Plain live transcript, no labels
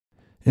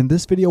In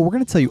this video, we're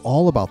going to tell you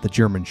all about the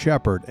German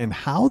Shepherd and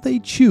how they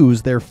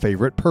choose their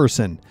favorite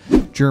person.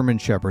 German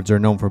Shepherds are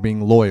known for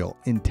being loyal,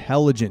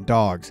 intelligent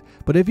dogs,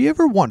 but have you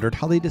ever wondered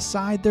how they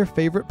decide their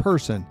favorite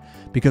person?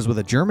 Because with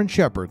a German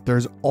Shepherd,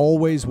 there's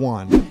always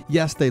one.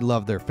 Yes, they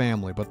love their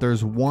family, but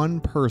there's one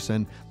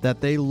person that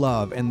they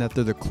love and that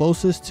they're the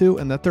closest to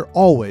and that they're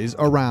always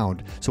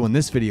around. So in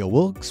this video,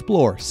 we'll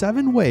explore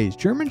 7 ways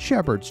German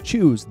Shepherds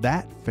choose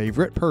that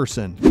favorite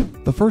person.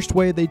 The first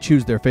way they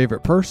choose their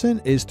favorite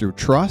person is through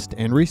trust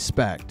and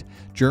respect.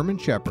 German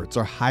Shepherds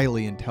are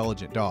highly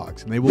intelligent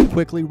dogs, and they will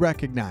quickly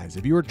recognize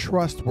if you are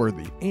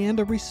trustworthy and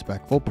a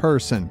respectful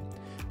person.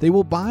 They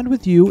will bond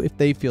with you if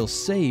they feel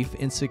safe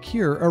and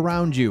secure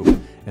around you.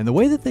 And the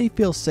way that they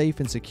feel safe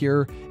and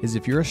secure is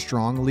if you're a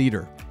strong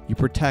leader. You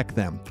protect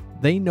them.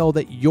 They know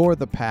that you're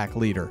the pack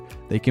leader.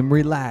 They can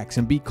relax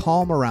and be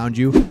calm around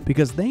you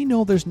because they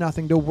know there's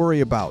nothing to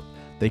worry about.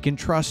 They can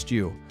trust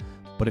you.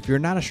 But if you're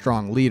not a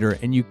strong leader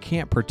and you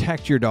can't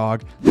protect your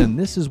dog, then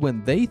this is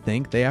when they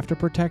think they have to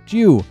protect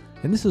you.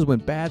 And this is when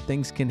bad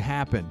things can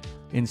happen.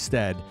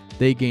 Instead,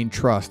 they gain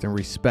trust and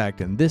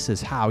respect, and this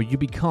is how you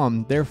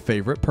become their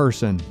favorite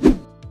person.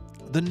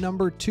 The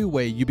number 2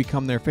 way you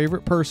become their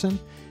favorite person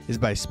is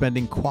by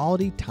spending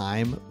quality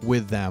time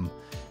with them.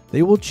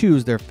 They will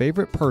choose their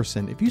favorite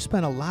person if you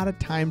spend a lot of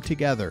time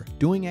together,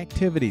 doing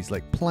activities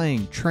like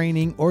playing,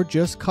 training, or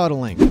just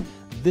cuddling.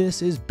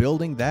 This is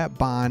building that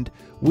bond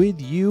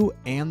with you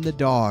and the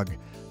dog.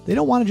 They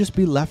don't want to just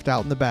be left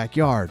out in the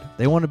backyard.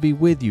 They want to be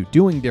with you,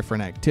 doing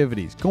different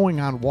activities, going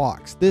on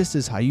walks. This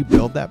is how you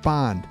build that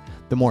bond.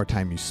 The more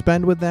time you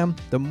spend with them,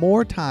 the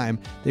more time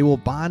they will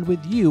bond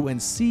with you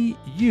and see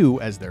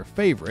you as their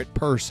favorite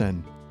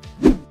person.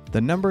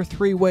 The number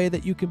 3 way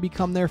that you can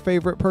become their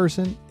favorite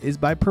person is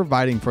by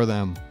providing for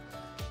them.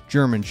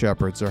 German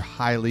Shepherds are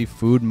highly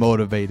food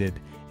motivated,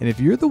 and if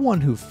you're the one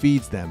who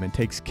feeds them and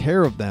takes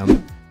care of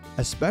them,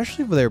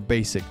 especially for their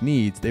basic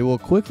needs, they will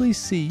quickly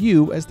see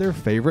you as their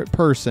favorite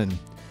person.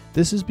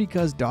 This is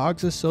because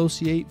dogs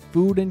associate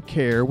food and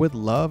care with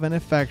love and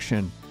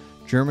affection.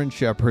 German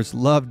Shepherds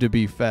love to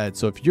be fed,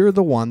 so if you're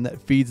the one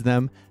that feeds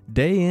them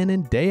day in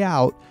and day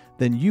out,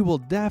 then you will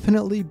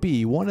definitely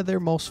be one of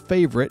their most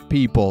favorite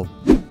people.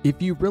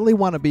 If you really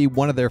want to be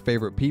one of their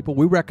favorite people,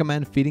 we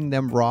recommend feeding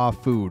them raw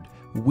food.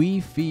 We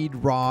feed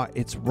raw.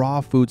 It's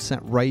raw food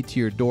sent right to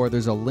your door.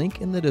 There's a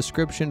link in the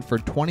description for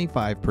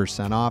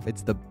 25% off.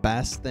 It's the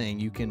best thing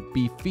you can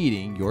be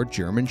feeding your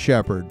German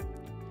Shepherd.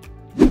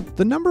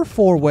 The number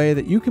 4 way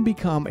that you can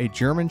become a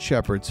German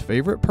Shepherd's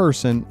favorite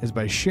person is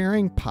by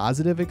sharing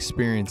positive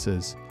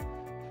experiences.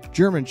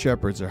 German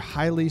Shepherds are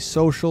highly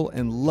social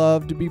and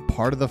love to be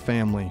part of the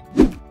family.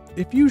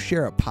 If you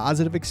share a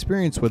positive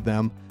experience with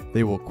them,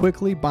 they will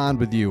quickly bond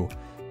with you.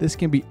 This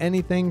can be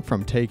anything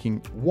from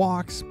taking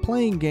walks,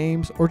 playing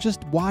games, or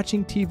just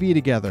watching TV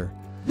together.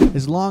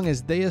 As long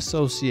as they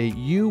associate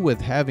you with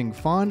having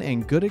fun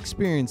and good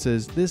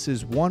experiences, this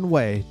is one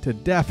way to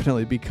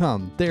definitely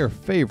become their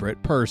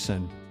favorite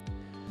person.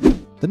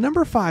 The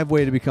number 5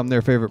 way to become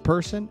their favorite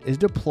person is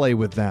to play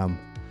with them.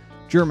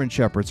 German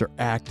Shepherds are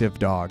active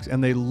dogs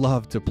and they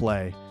love to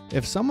play.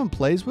 If someone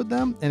plays with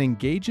them and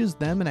engages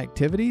them in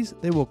activities,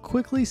 they will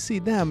quickly see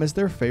them as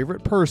their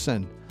favorite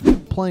person.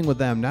 Playing with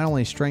them not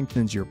only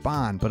strengthens your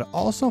bond, but it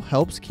also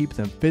helps keep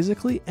them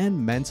physically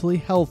and mentally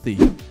healthy.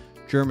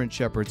 German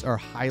Shepherds are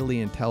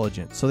highly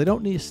intelligent, so they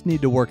don't just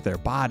need to work their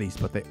bodies,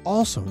 but they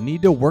also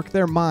need to work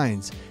their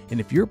minds. And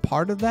if you're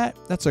part of that,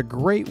 that's a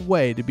great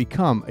way to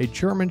become a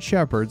German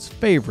Shepherd's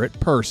favorite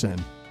person.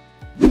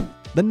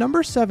 The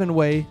number 7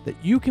 way that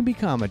you can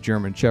become a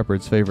German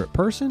Shepherd's favorite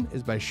person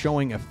is by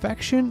showing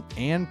affection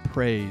and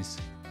praise.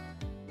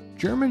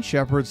 German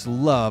Shepherds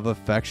love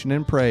affection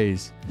and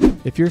praise.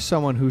 If you're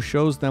someone who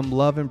shows them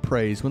love and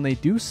praise when they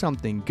do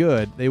something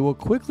good, they will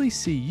quickly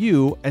see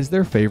you as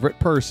their favorite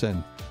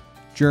person.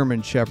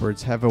 German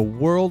Shepherds have a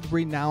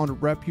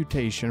world-renowned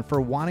reputation for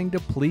wanting to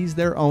please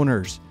their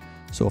owners.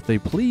 So if they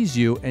please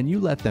you and you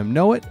let them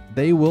know it,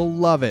 they will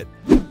love it.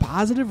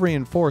 Positive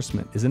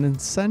reinforcement is an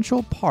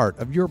essential part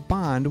of your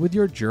bond with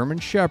your German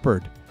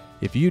Shepherd.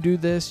 If you do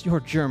this, your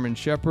German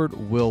Shepherd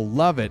will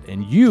love it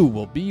and you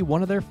will be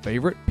one of their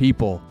favorite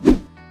people.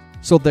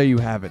 So there you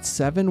have it,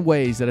 7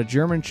 ways that a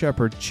German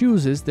Shepherd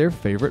chooses their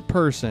favorite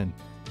person.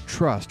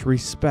 Trust,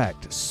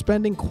 respect,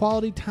 spending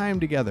quality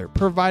time together,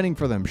 providing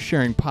for them,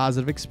 sharing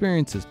positive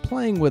experiences,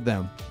 playing with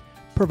them,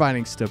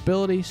 providing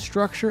stability,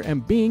 structure,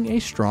 and being a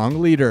strong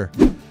leader.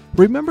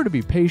 Remember to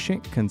be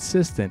patient,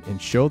 consistent,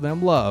 and show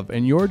them love,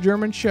 and your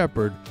German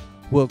Shepherd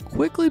will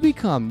quickly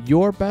become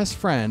your best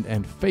friend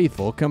and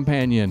faithful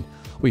companion.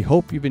 We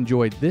hope you've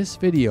enjoyed this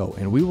video,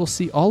 and we will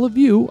see all of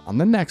you on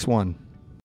the next one.